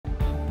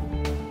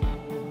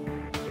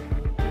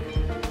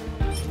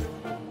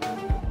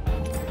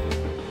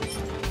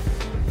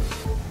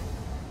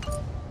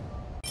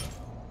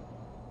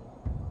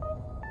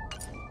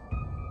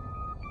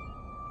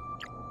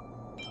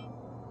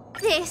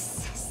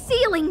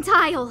ceiling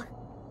tile.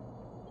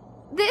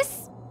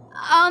 This,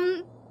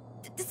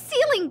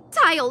 ceiling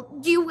tile,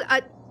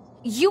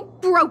 you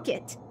broke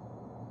it.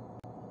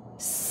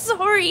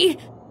 Sorry.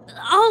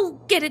 I'll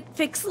get it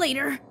fixed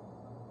later.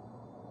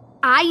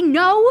 I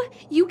know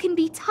you can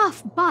be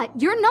tough, but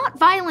you're not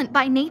violent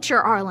by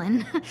nature,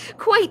 Arlen.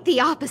 Quite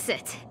the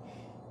opposite.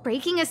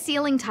 Breaking a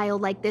ceiling tile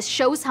like this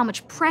shows how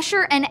much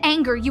pressure and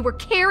anger you were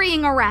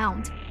carrying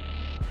around.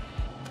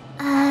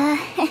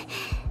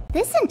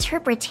 This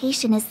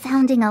interpretation is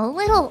sounding a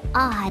little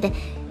odd.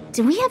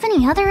 Do we have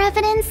any other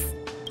evidence?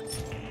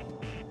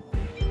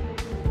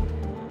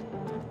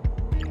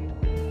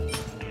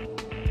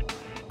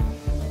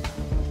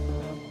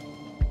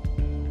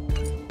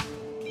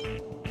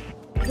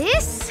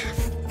 This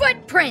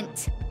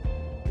footprint!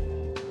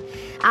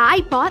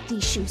 I bought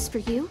these shoes for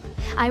you.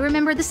 I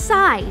remember the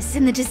size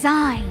and the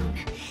design.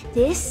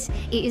 This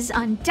is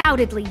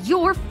undoubtedly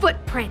your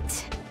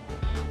footprint.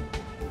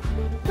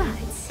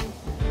 But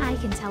I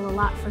can tell a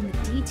lot from the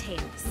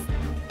details,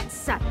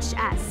 such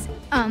as,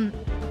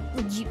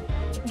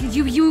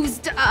 you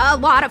used a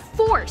lot of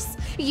force.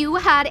 You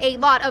had a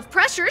lot of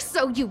pressure,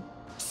 so you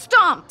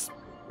stomped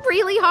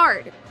really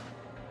hard.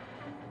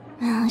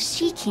 Oh,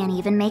 she can't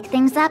even make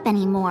things up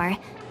anymore.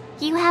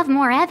 You have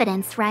more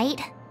evidence, right?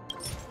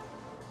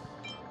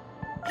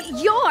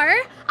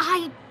 Your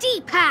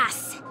ID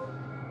pass!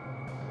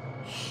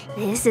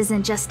 This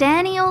isn't just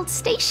any old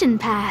station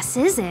pass,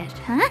 is it,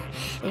 huh?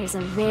 There's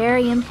a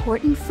very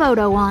important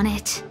photo on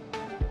it.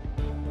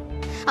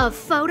 A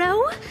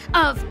photo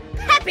of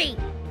Peppy!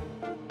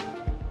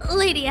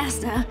 Lady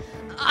Asta,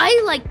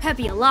 I like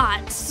Peppy a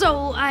lot,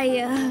 so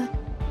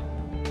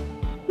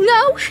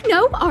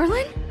No,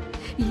 Arlen.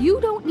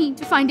 You don't need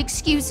to find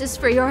excuses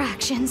for your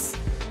actions.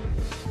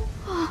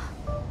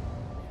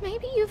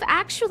 Maybe you've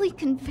actually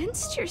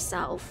convinced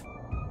yourself.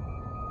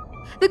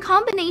 The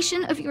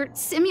combination of your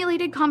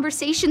simulated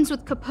conversations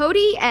with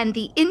Capote and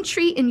the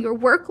entry in your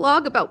work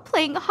log about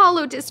playing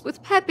holodisc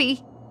with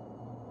Peppy,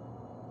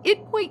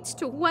 it points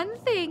to one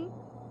thing.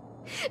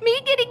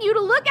 Me getting you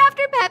to look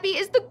after Peppy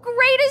is the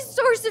greatest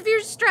source of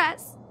your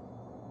stress.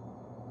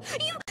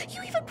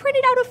 You even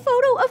printed out a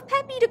photo of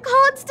Peppy to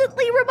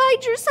constantly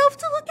remind yourself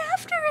to look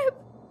after him.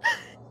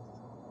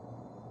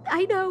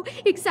 I know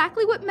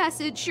exactly what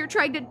message you're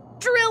trying to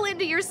drill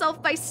into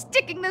yourself by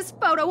sticking this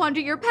photo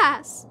onto your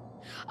pass.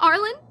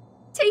 Arlen,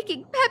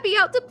 taking Peppy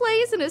out to play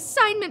is an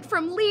assignment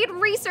from lead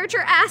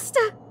researcher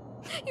Asta.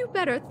 You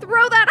better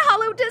throw that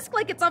hollow disc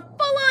like it's a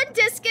full-on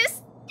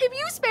discus. If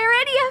you spare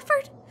any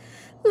effort,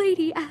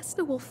 Lady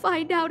Asta will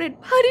find out and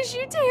punish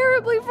you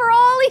terribly for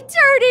all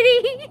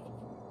eternity.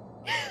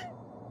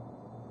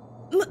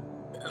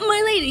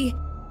 My lady,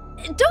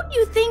 don't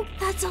you think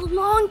that's a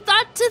long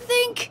thought to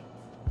think?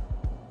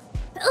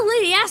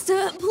 Lady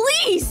Asta,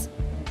 please!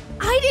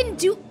 I didn't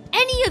do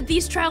any of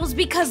these trials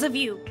because of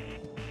you.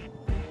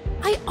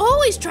 I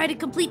always try to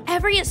complete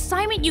every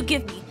assignment you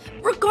give me,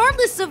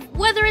 regardless of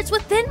whether it's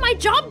within my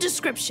job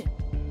description.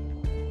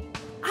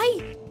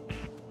 I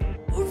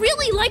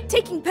really like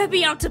taking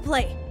Peppy out to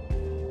play.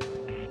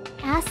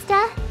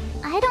 Asta,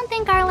 I don't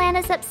think Arlan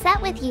is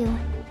upset with you.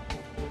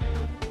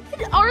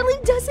 Arlen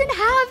doesn't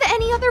have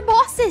any other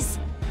bosses.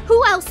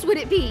 Who else would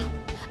it be?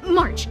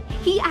 March,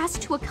 he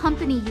asked to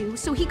accompany you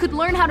so he could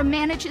learn how to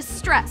manage his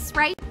stress,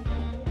 right?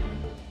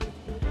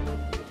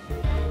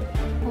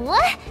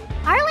 What?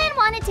 Arlan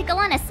wanted to go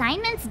on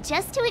assignments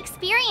just to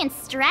experience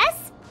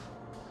stress?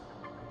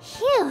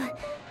 Phew.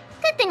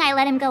 Good thing I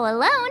let him go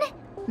alone.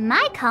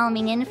 My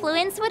calming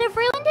influence would have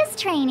ruined his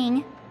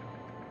training.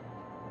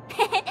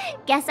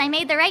 Guess I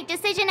made the right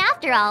decision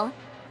after all.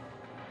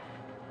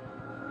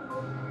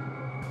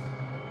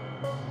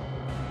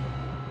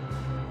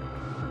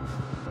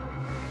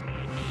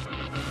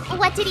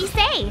 What did he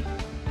say?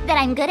 That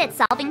I'm good at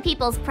solving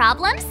people's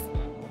problems?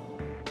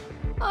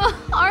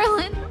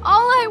 Arlen,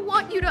 all I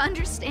want you to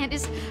understand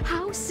is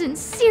how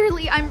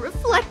sincerely I'm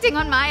reflecting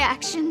on my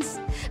actions.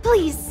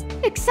 Please,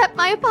 accept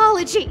my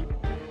apology.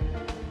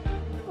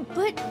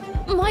 But,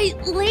 my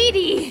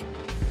lady...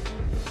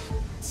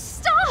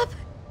 Stop!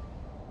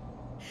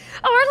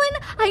 Arlen,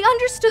 I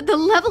understood the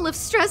level of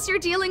stress you're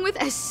dealing with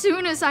as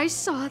soon as I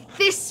saw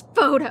this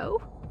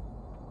photo.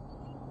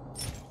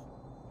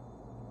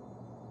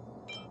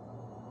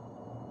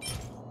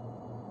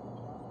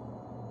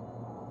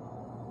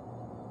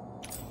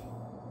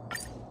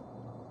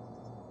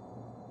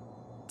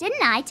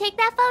 Didn't I take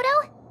that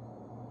photo?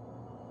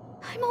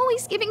 I'm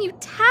always giving you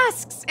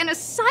tasks and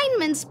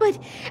assignments,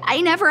 but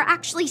I never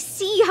actually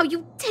see how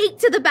you take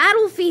to the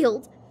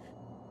battlefield.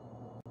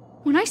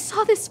 When I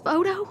saw this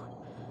photo,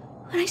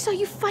 when I saw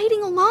you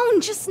fighting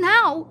alone just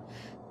now,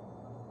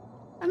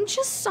 I'm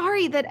just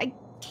sorry that I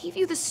gave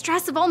you the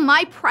stress of all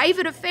my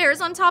private affairs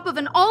on top of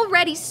an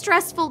already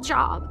stressful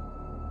job.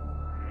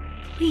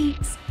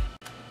 Please,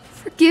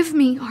 forgive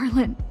me,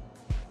 Arlen.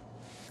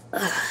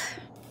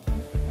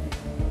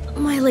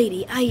 My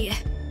lady,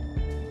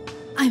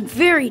 I'm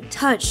very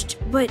touched,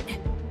 but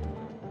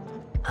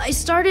I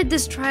started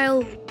this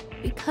trial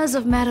because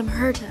of Madame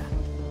Herta.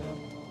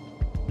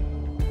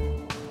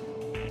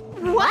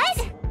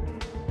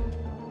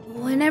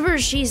 whenever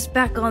she's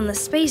back on the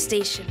space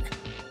station,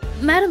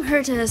 Madame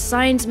Herta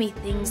assigns me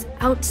things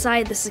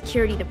outside the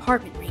security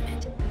department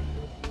remit.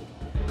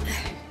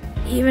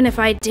 Even if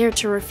I dared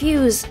to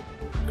refuse,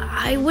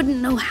 I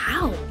wouldn't know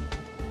how.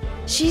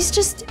 She's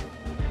just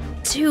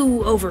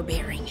too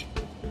overbearing.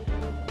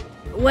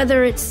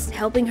 Whether it's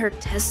helping her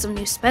test some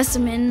new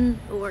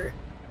specimen, or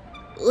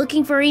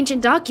looking for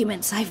ancient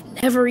documents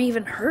I've never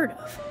even heard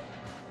of.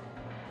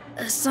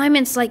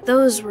 Assignments like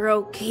those were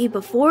okay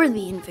before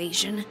the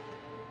invasion.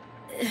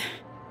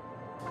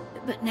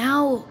 But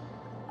now,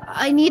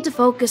 I need to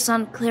focus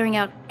on clearing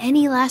out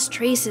any last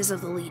traces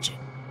of the Legion.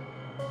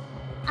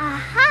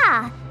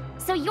 Aha!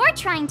 So you're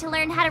trying to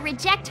learn how to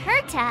reject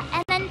Herta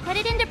and then put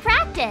it into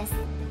practice.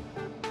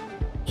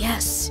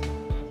 Yes.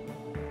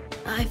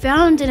 I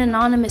found an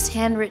anonymous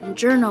handwritten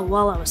journal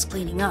while I was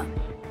cleaning up.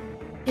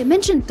 It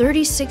mentioned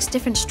 36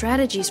 different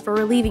strategies for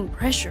relieving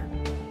pressure.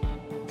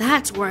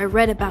 That's where I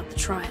read about the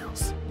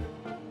trials.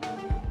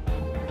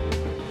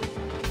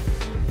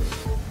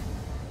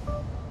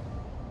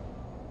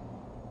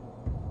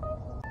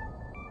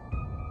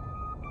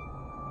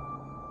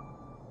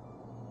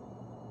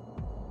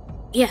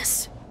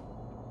 Yes.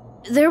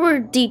 There were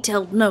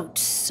detailed notes,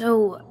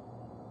 so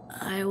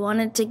I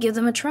wanted to give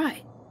them a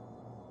try.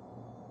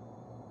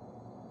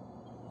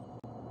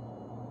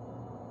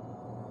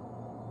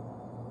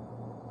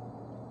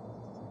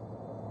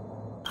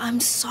 I'm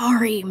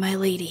sorry, my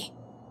lady.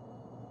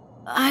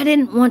 I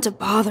didn't want to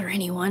bother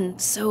anyone,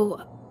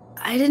 so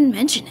I didn't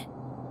mention it.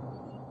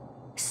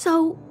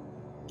 So,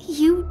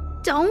 you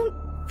don't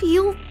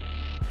feel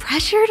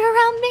pressured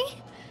around me?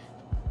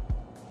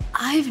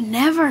 I've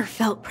never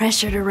felt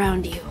pressured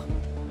around you,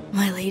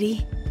 my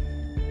lady.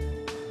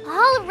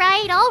 All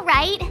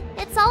right.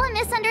 It's all a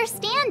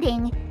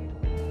misunderstanding.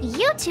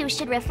 You two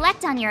should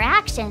reflect on your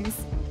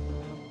actions.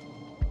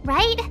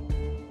 Right?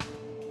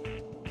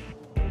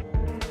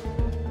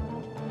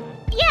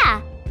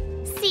 Yeah.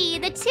 See,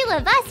 the two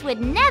of us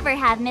would never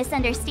have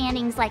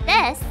misunderstandings like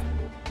this.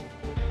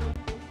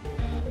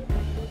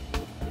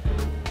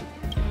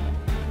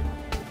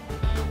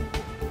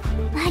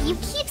 You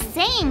keep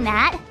saying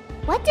that.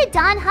 What did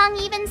Don Hung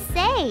even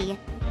say?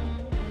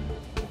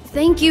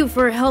 Thank you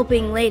for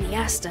helping Lady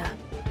Asta.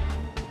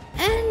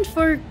 And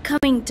for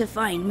coming to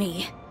find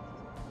me.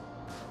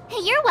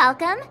 You're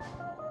welcome.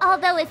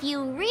 Although if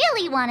you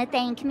really want to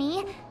thank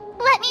me,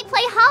 let me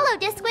play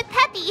Holodisc with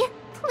Peppy,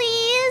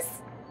 please.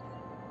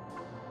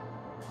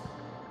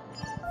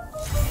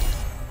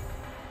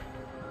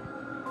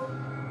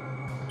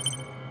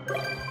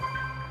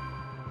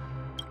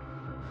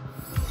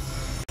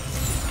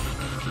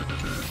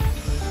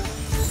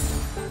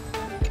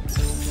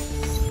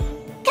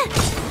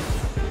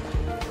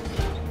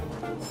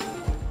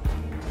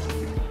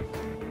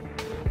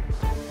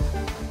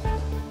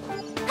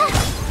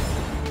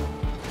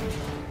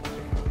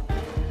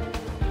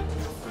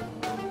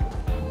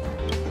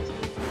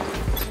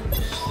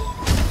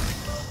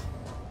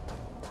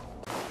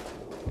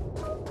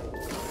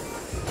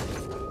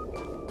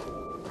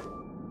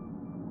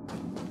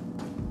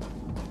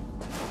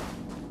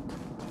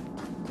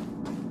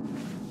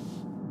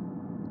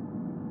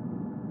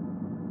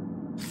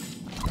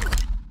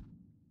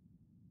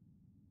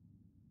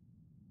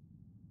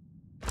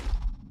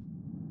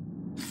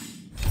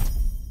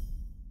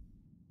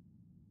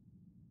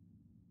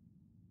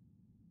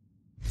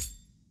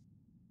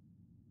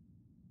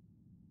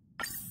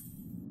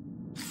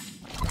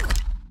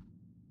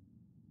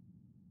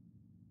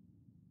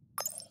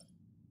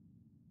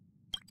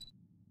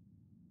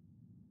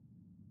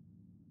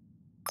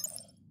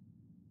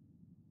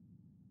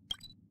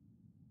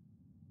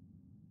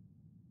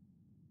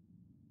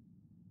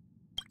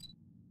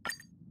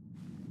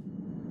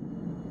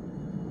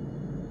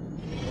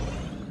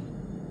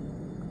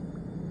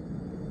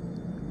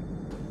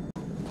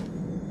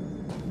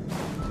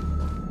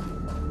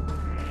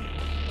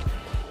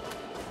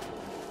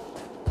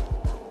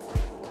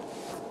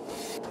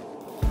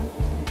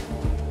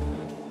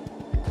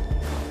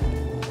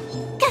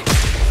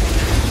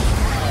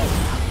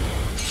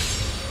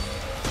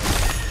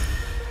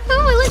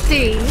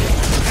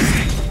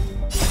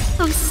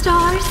 Oh,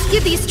 stars,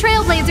 give these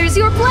trailblazers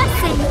your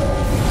blessing!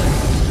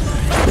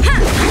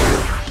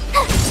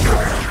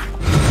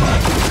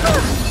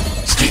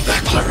 Stay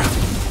back, Clara.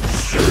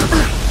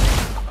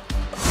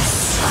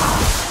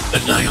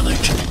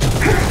 Annihilate.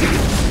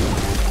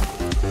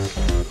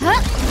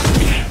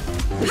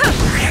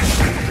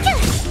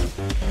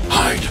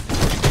 Hide.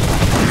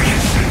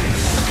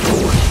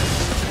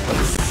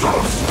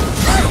 All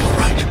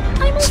right.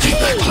 I'm okay. Stay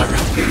back, Clara.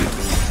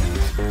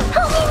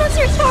 Help me,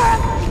 Mr. Sora!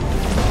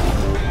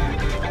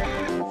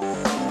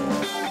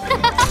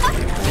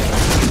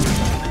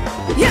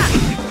 Yeah!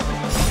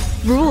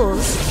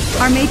 Rules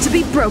are made to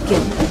be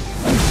broken.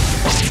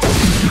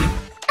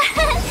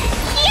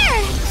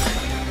 Here!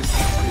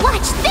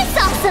 Watch this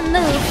awesome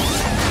move!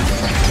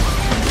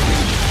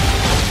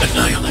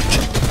 Annihilate.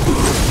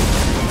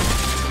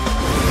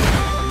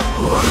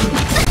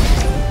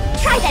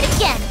 Try that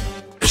again!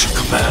 Mission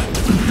command.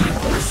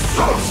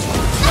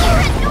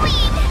 You're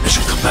annoying!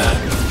 Mission command.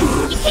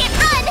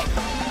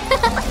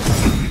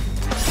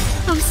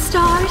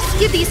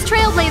 give these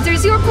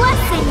trailblazers your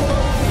blessing.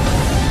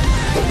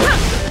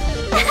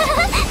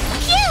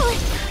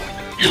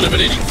 Phew!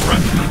 Eliminating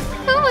threat.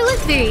 Who will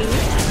it be?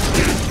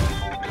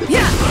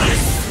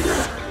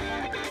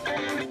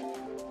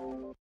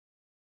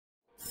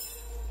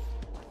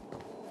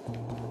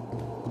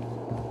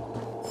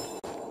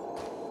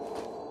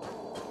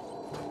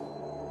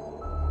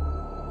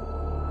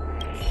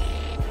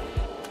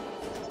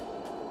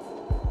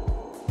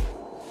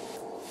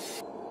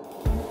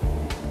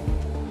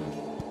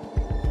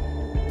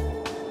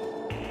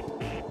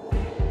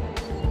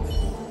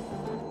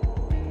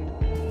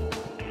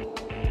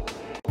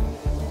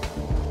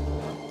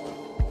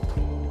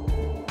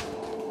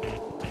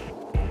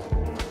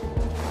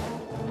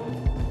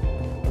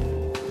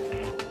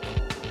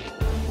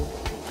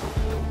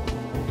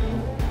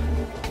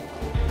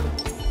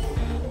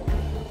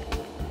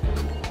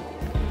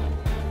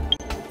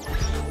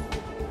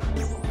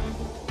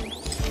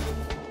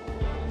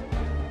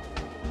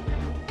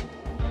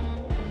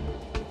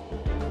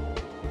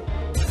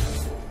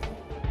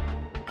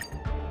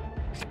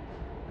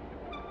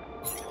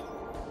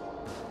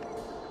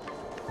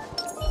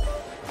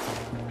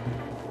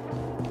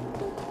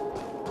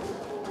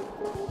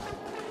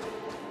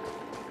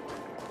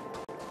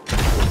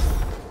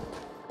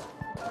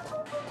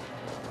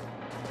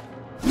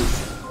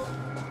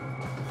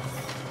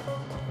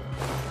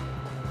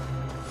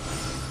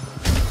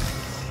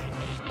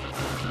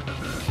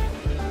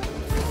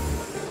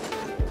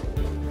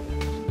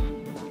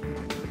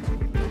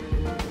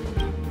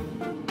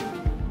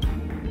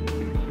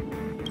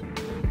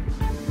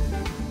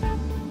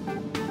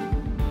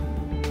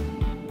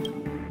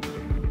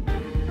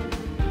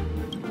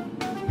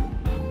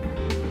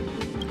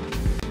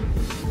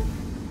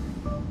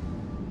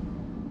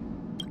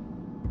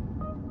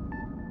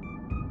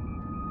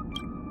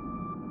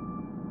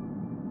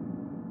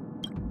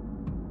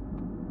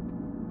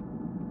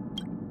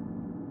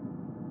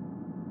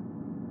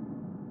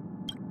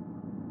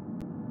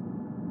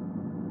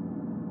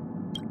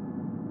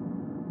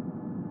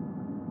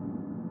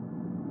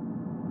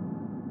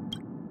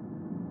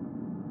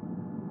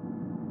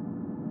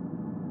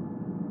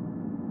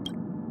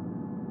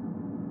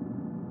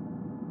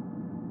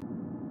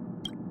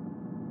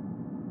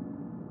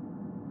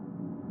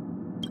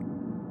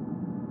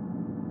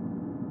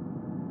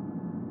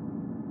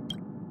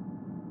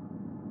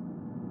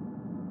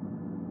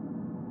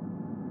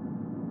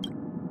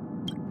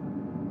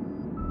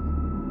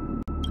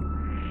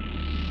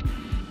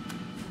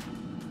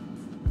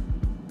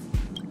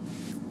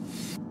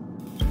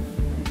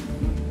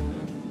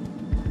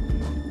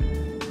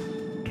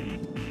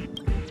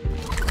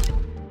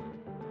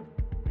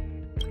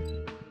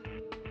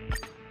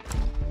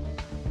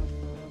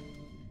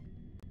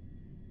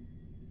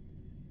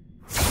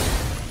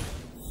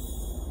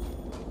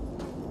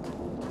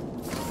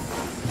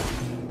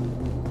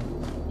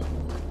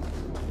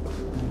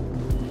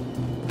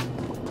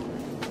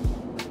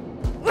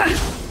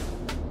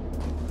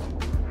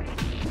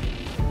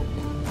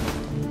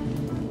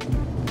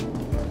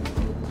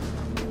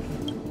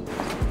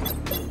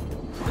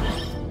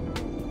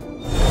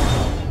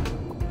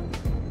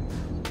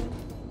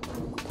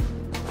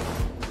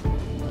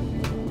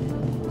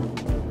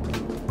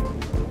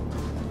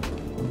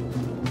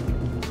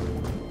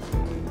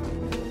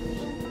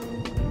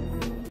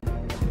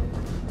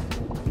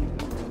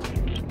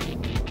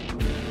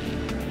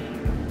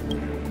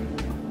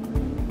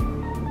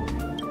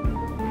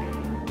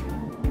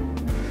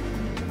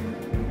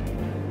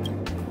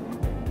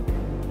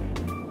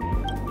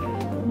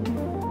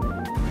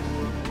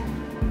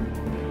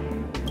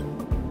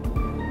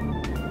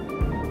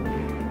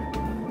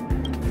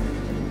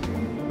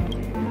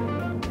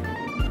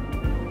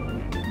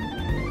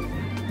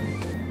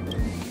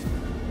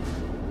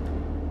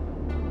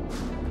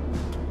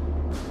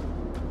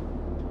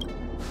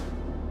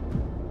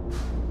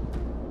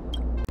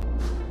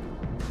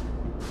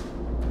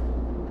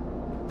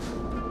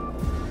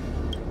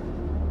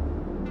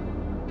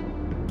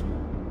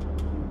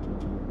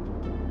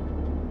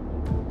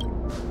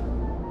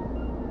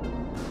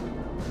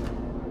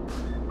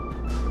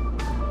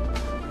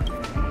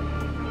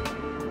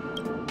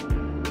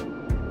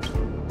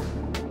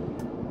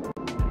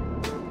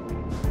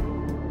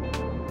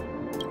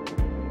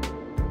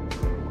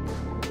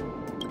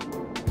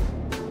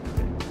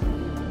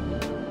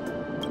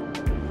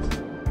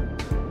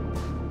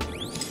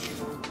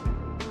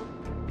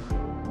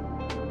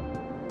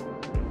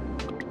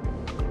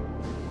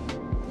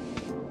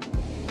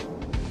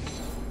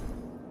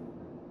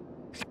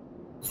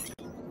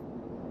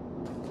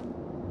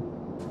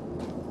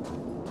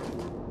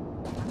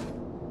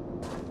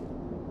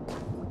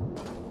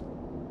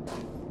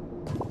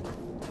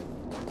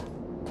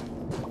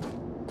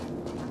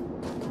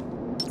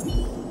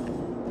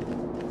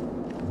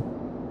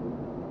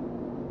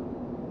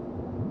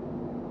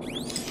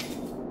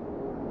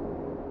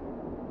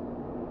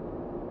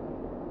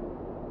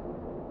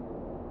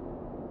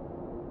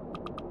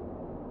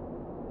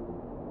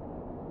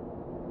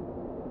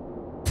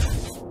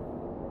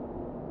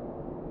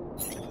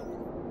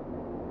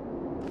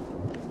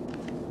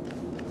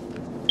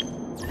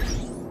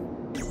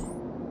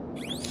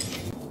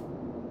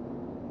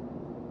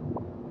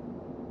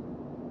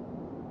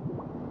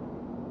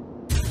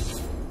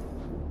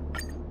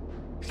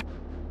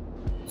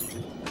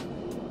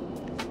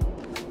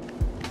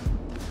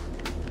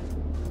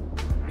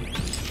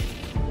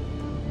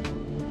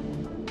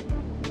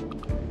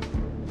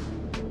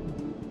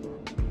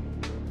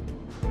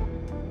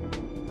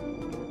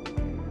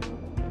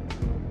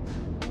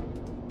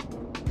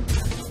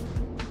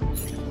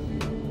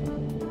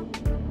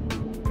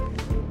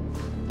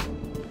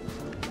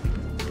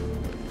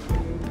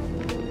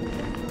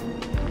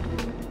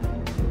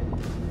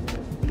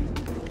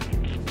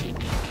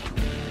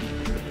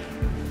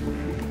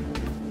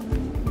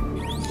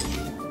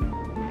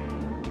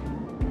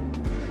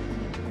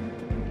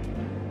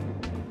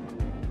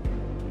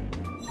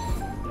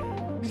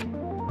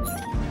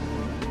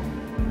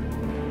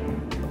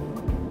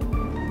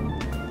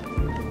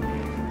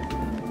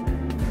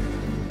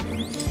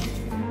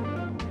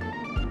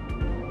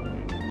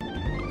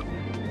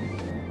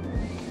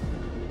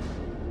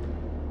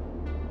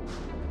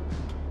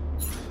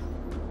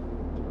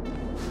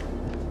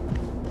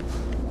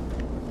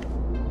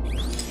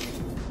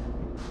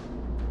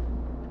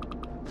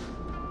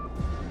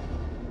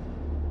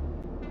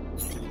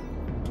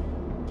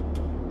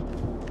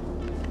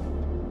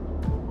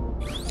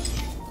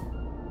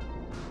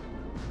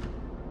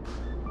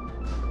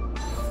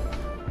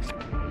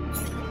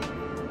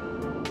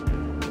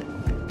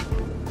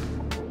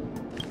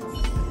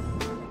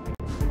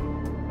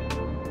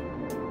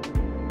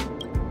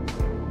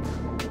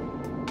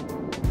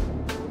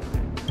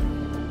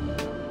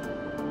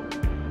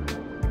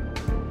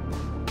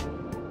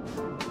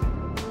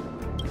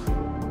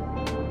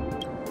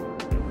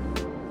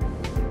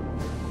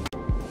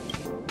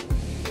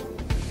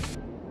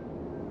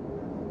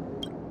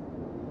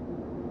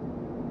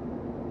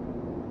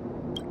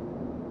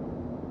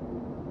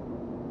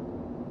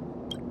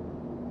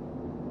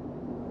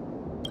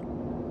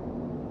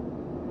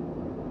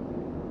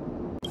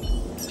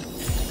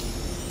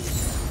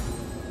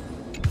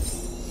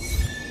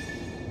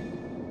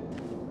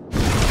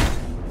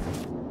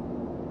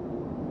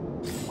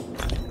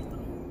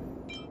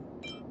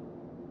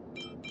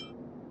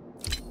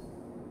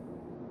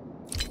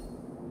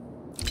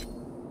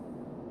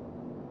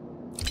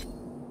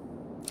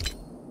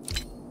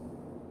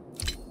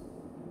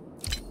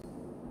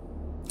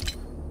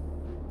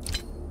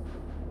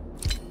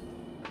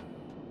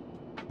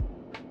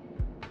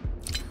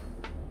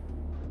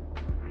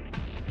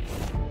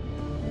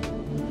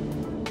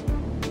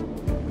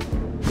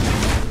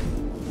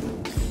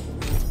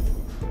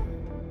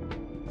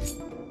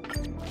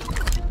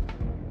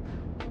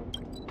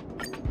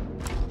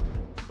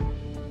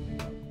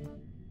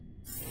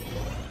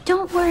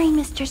 Don't worry,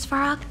 Mr.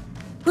 Svarog.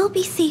 We'll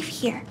be safe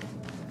here.